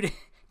lost, dude.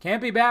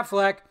 Can't be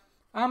Batfleck.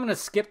 I'm gonna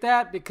skip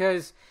that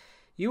because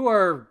you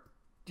were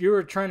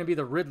trying to be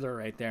the Riddler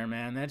right there,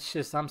 man. That's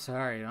just, I'm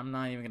sorry. I'm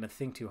not even gonna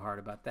think too hard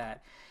about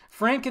that.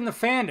 Frank in the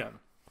fandom.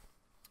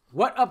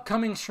 What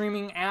upcoming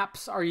streaming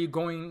apps are you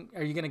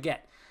gonna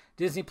get?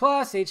 Disney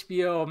Plus,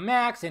 HBO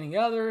Max, any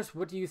others?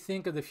 What do you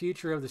think of the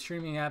future of the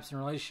streaming apps in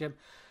relationship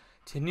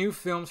to new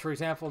films, for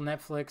example,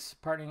 Netflix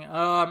partnering?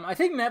 I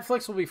think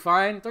Netflix will be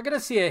fine. They're going to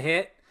see a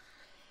hit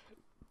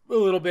a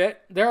little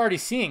bit. They're already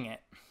seeing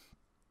it.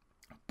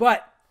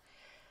 But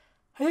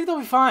I think they'll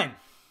be fine.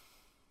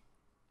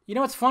 You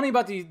know what's funny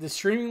about the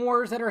streaming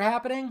wars that are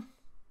happening?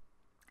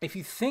 If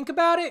you think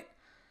about it,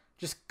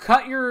 just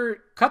cut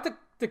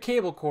the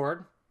cable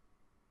cord,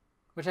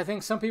 which I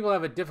think some people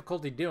have a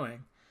difficulty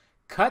doing.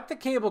 Cut the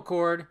cable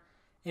cord,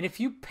 and if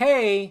you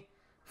pay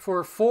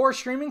for 4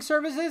 streaming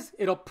services,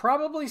 it'll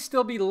probably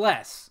still be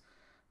less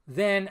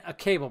than a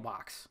cable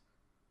box.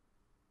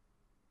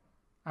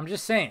 I'm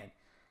just saying.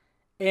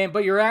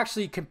 But you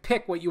actually can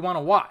pick what you want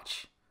to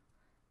watch.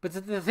 But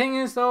the thing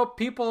is, though,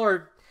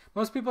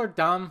 most people are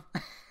dumb.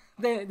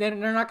 They're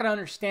not going to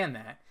understand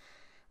that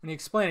when you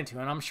explain it to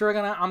them. And I'm sure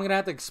I'm gonna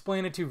have to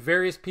explain it to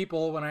various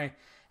people when I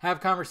have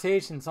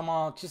conversations. I'm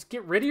all, just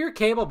get rid of your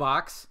cable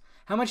box.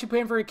 How much you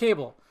paying for your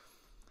cable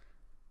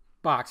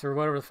box or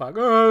whatever the fuck?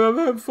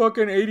 Oh, I'm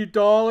fucking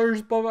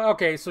 $80. Blah, blah.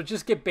 Okay, so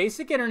just get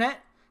basic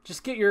internet.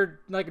 Just get your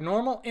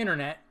normal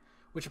internet,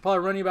 which will probably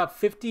run you about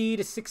 $50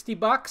 to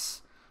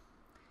 $60,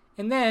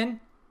 and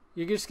then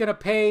you're just gonna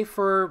pay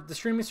for the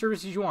streaming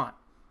services you want.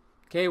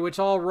 Okay, which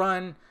all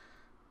run,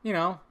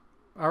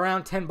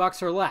 around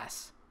 $10 or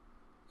less,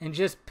 and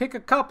just pick a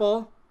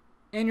couple,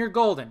 and you're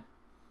golden.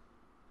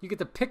 You get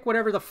to pick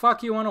whatever the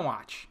fuck you want to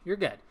watch. You're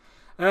good.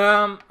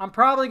 I'm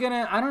probably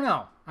gonna, I don't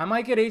know. I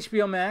might get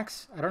HBO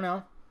Max. I don't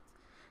know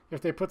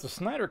if they put the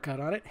Snyder cut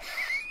on it.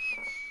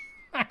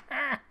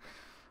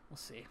 We'll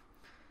see.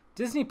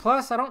 Disney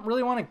Plus, I don't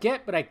really want to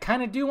get, but I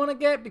kind of do want to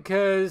get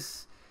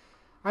because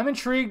I'm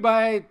intrigued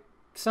by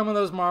some of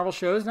those Marvel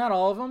shows. Not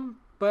all of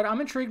them, but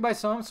I'm intrigued by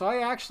some, so I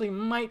actually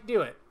might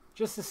do it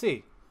just to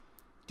see.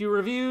 Do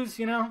reviews,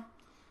 you know?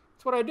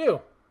 That's what I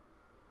do.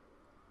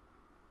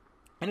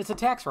 And it's a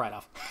tax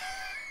write-off.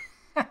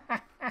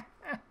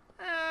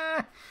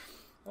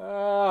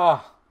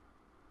 Oh,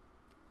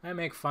 I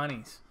make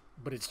funnies,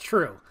 but it's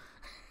true.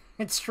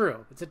 It's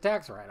true. It's a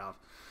tax write-off.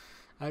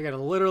 I gotta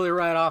literally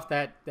write off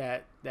that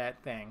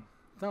thing.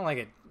 It's not like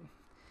it.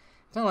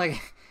 It's not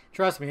like.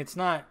 Trust me, it's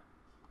not.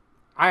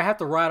 I have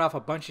to write off a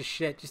bunch of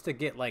shit just to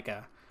get like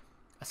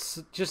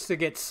just to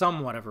get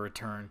somewhat of a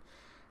return.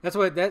 That's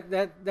what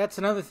that's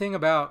another thing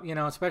about, you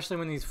know, especially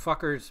when these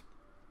fuckers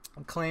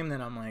claim that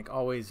I'm like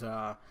always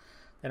that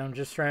I'm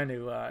just trying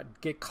to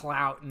get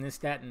clout and this,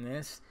 that, and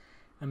this.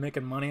 I'm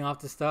making money off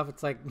this stuff.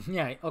 It's like,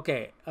 yeah,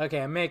 okay.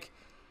 I make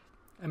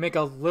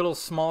a little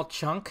small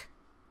chunk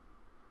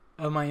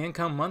of my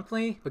income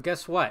monthly, but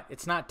guess what?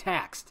 It's not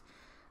taxed.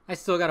 I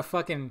still gotta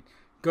fucking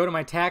go to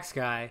my tax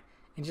guy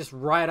and just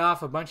write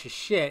off a bunch of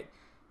shit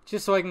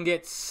just so I can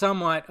get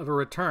somewhat of a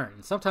return.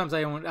 Sometimes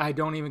I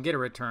don't even get a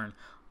return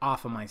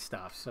off of my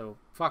stuff, so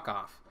fuck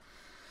off.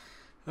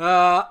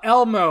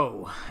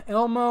 Elmo,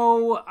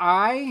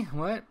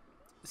 what?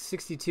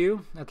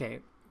 62?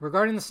 Okay.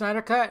 Regarding the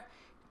Snyder Cut,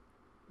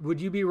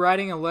 would you be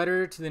writing a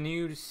letter to the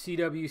new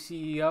CW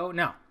CEO?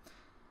 No.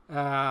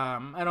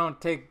 I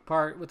don't take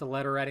part with the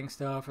letter writing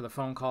stuff or the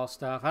phone call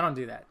stuff. I don't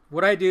do that.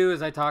 What I do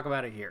is I talk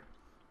about it here.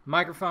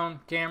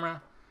 Microphone,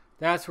 camera,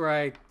 that's where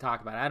I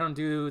talk about it. I don't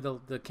do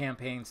the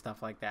campaign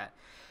stuff like that.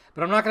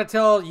 But I'm not going to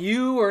tell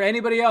you or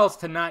anybody else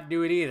to not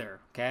do it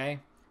either, okay?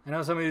 I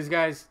know some of these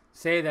guys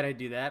say that I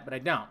do that, but I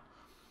don't.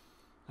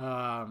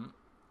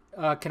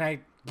 Can I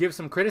give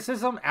some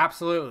criticism?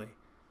 Absolutely.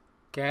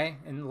 Okay?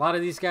 And a lot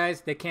of these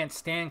guys, they can't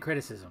stand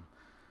criticism.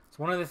 It's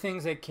one of the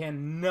things they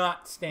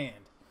cannot stand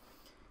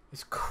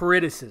is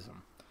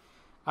criticism.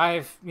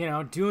 I've,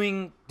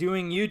 doing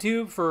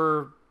YouTube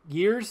for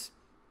years,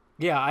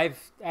 yeah,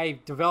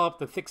 I've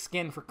developed a thick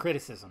skin for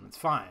criticism. It's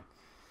fine.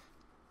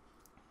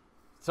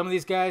 Some of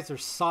these guys are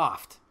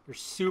soft. They're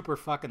super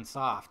fucking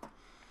soft.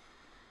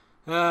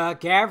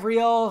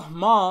 Gabriel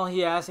Mall,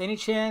 he asks, any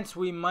chance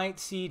we might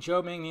see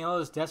Joe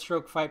Manganiello's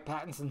Deathstroke fight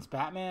Pattinson's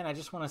Batman? I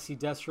just want to see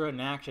Deathstroke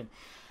in action.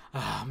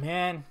 Oh,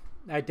 man,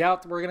 I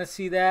doubt we're going to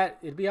see that.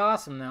 It'd be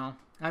awesome, though.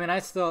 If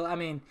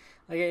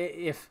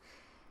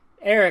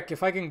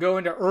I can go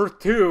into Earth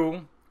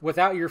 2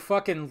 without your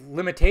fucking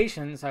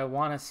limitations, I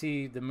want to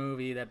see the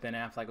movie that Ben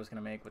Affleck was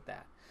going to make with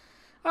that.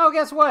 Oh,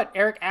 guess what?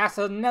 Eric asked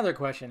another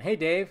question. Hey,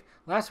 Dave,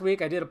 last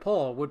week I did a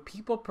poll. Would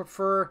people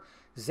prefer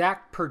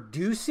Zach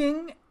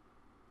producing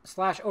 /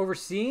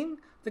 overseeing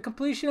the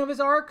completion of his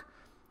arc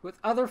with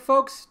other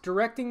folks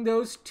directing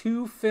those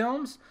 2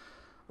 films,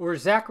 or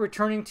Zach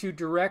returning to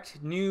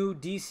direct new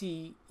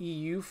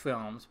DCEU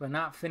films but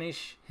not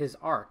finish his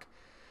arc?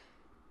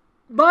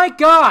 My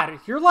God,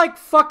 you're like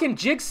fucking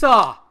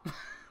Jigsaw.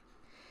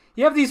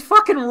 You have these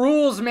fucking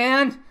rules,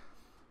 man,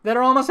 that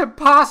are almost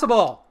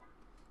impossible.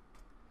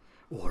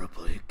 Wanna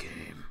play a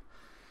game?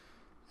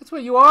 That's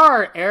what you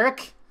are,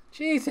 Eric.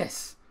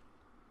 Jesus.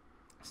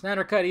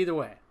 Snyder Cut either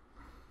way.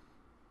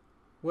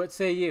 What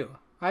say you?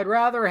 I'd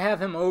rather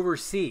have him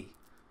oversee.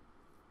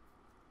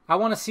 I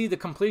want to see the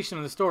completion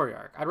of the story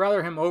arc. I'd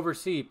rather him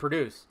oversee,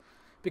 produce,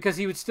 because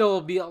he would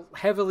still be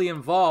heavily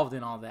involved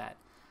in all that.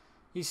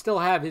 He'd still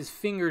have his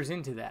fingers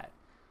into that.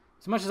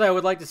 As much as I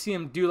would like to see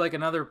him do like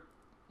another,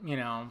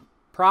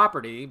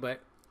 property,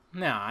 but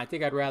no, I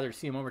think I'd rather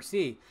see him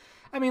oversee.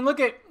 I mean, look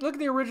at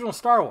the original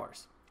Star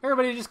Wars.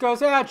 Everybody just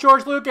goes, yeah,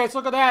 George Lucas,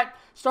 look at that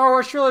Star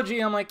Wars trilogy.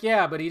 I'm like,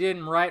 yeah, but he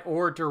didn't write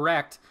or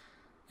direct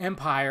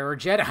Empire or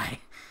Jedi.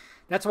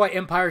 That's why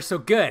Empire's so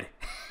good.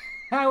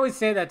 I always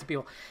say that to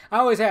people. I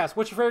always ask,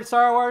 what's your favorite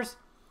Star Wars?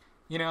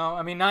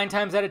 9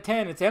 times out of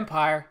 10, it's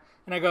Empire.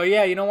 And I go,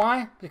 yeah, you know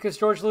why? Because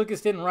George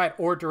Lucas didn't write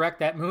or direct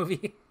that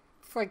movie.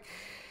 It's like,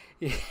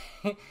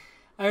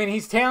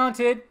 he's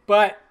talented,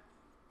 but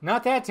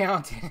not that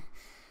talented.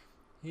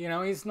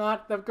 He's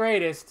not the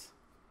greatest.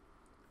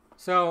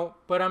 So,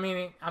 but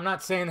I'm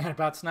not saying that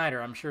about Snyder.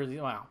 I'm sure,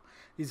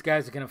 these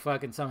guys are going to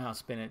fucking somehow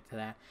spin it to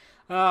that.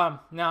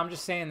 No, I'm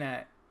just saying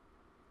that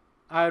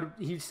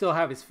he'd still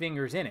have his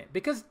fingers in it.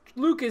 Because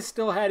Lucas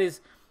still had his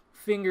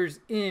fingers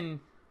in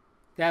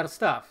that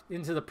stuff,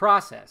 into the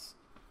process.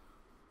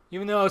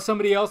 Even though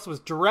somebody else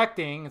was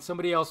directing and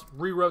somebody else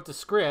rewrote the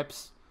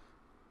scripts,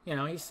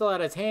 he still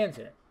had his hands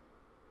in it.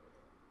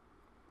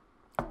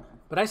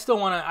 But I still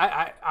want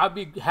to, I'd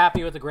be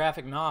happy with the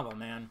graphic novel,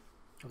 man,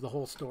 of the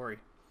whole story.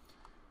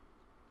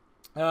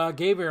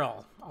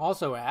 Gabriel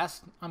also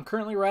asked, I'm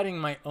currently writing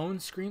my own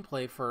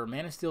screenplay for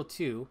Man of Steel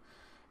 2,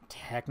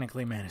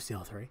 technically Man of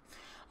Steel 3,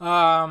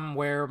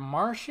 where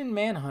Martian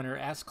Manhunter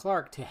asks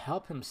Clark to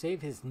help him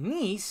save his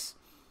niece,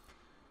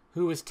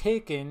 who was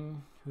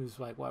taken, who's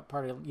like, what,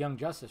 part of Young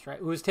Justice, right?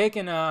 Who was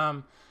taken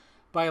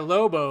by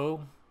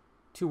Lobo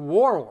to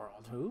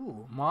Warworld.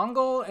 Ooh,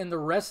 Mongol and the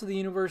rest of the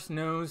universe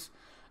knows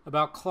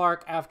about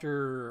Clark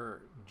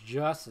after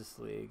Justice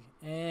League.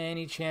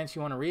 Any chance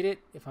you want to read it?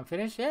 If I'm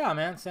finished? Yeah,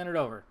 man, send it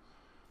over.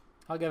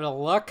 I'll give it a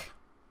look.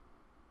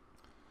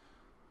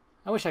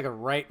 I wish I could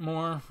write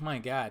more. My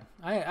God.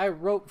 I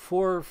wrote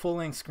 4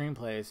 full-length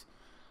screenplays.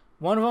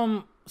 One of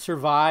them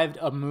survived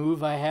a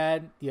move I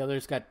had. The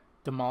others got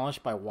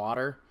demolished by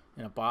water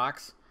in a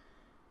box.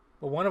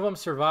 But one of them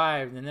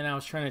survived, and then I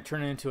was trying to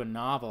turn it into a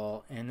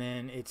novel, and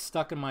then it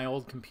stuck in my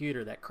old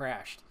computer that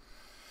crashed.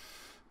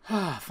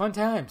 Fun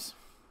times.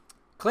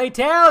 Clay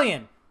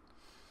Talion!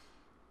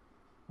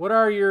 What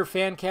are your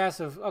fan casts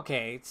of...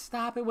 Okay,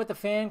 stop it with the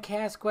fan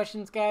cast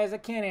questions, guys. I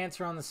can't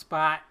answer on the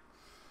spot.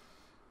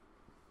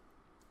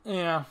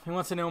 Yeah, he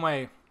wants to know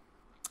my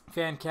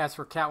fan cast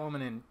for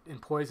Catwoman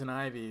and Poison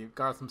Ivy,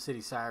 Gotham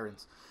City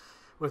Sirens,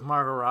 with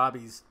Margot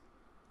Robbie's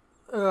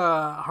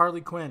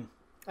Harley Quinn.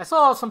 I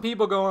saw some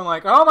people going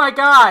like, oh my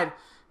God,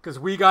 because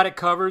We Got It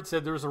Covered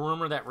said there was a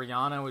rumor that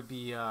Rihanna would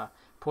be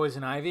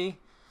Poison Ivy.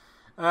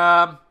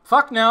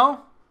 Fuck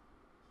no.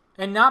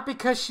 And not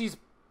because she's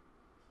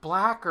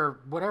black or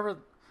whatever.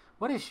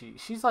 What is she?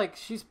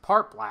 She's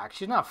part black.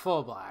 She's not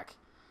full black.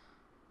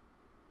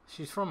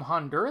 She's from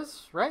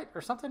Honduras, right?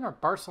 Or something? Or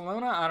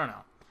Barcelona? I don't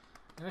know.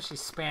 I know she's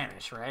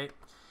Spanish, right?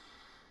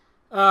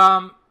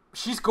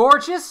 She's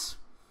gorgeous,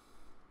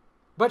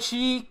 but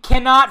she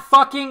cannot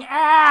fucking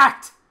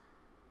act.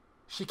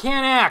 She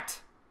can't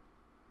act.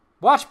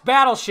 Watch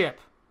Battleship.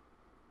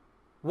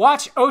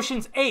 Watch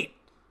Ocean's 8.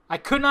 I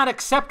could not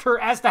accept her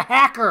as the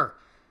hacker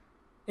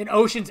in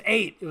Ocean's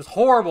 8. It was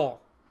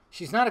horrible.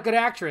 She's not a good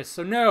actress,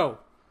 so no.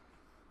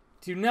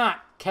 Do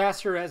not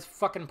cast her as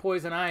fucking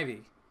Poison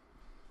Ivy.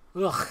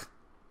 Ugh.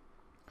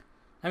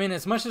 I mean,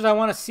 as much as I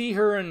want to see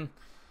her in,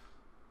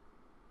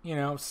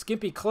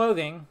 skimpy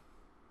clothing,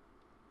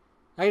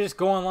 I can just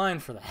go online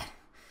for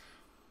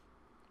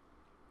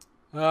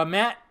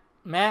that.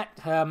 Matt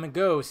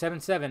Mago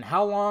 77.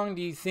 How long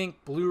do you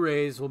think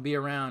Blu-rays will be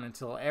around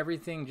until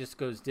everything just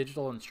goes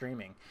digital and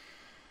streaming?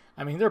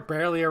 I mean, they're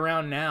barely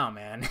around now,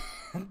 man.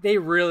 They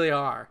really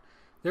are.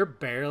 They're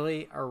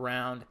barely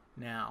around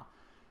now.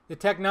 The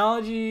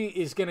technology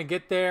is going to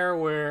get there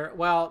where,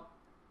 well,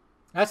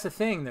 that's the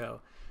thing, though.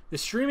 The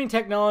streaming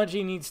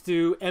technology needs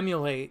to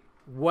emulate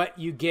what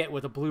you get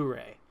with a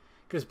Blu-ray.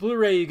 Because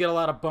Blu-ray, you get a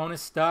lot of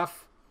bonus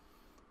stuff.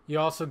 You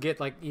also get,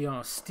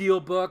 steel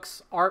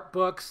books, art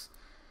books.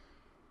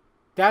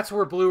 That's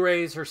where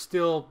Blu-rays are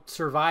still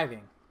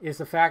surviving, is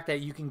the fact that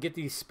you can get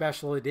these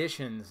special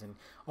editions and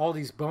all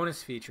these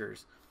bonus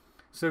features.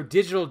 So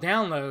digital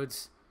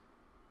downloads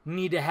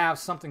need to have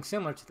something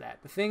similar to that.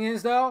 The thing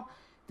is, though,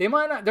 they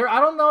might not. I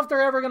don't know if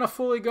they're ever going to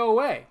fully go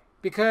away,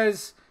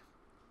 because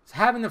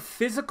having the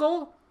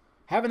physical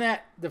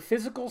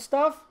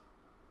stuff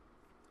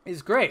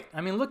is great.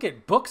 I mean, look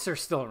at books are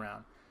still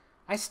around.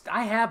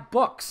 I have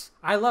books.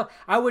 I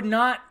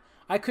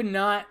could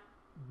not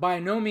by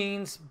no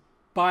means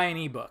buy an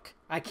ebook.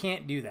 I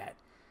can't do that.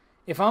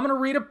 If I'm going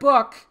to read a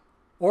book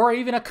or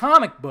even a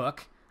comic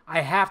book,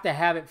 I have to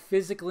have it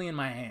physically in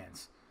my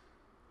hands.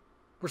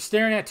 We're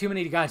staring at too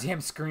many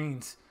goddamn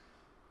screens.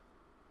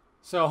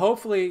 So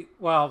hopefully,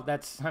 well,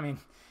 it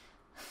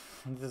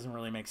doesn't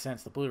really make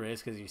sense, the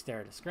Blu-rays, because you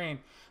stare at a screen.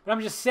 But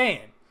I'm just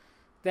saying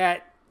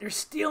that there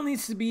still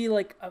needs to be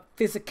like a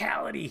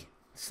physicality,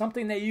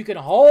 something that you can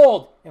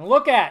hold and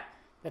look at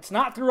that's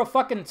not through a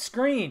fucking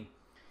screen.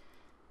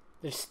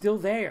 They're still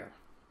there.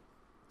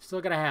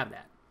 Still got to have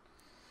that.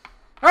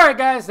 All right,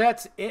 guys,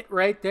 that's it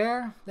right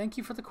there. Thank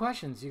you for the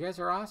questions. You guys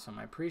are awesome.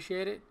 I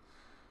appreciate it.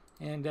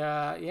 And,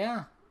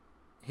 yeah,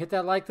 hit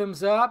that like,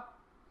 thumbs up.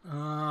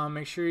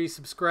 Make sure you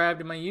subscribe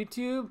to my YouTube.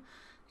 You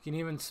can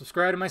even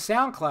subscribe to my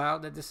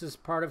SoundCloud that this is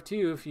part of,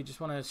 too. If you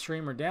just want to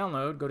stream or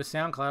download, go to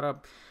SoundCloud.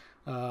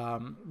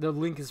 The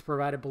link is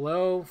provided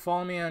below.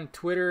 Follow me on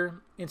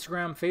Twitter,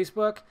 Instagram,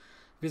 Facebook.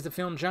 Visit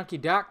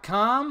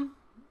filmjunkie.com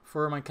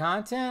for my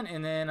content,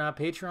 and then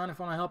Patreon if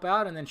you want to help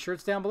out, and then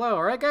shirts down below.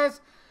 All right, guys?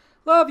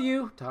 Love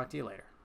you. Talk to you later.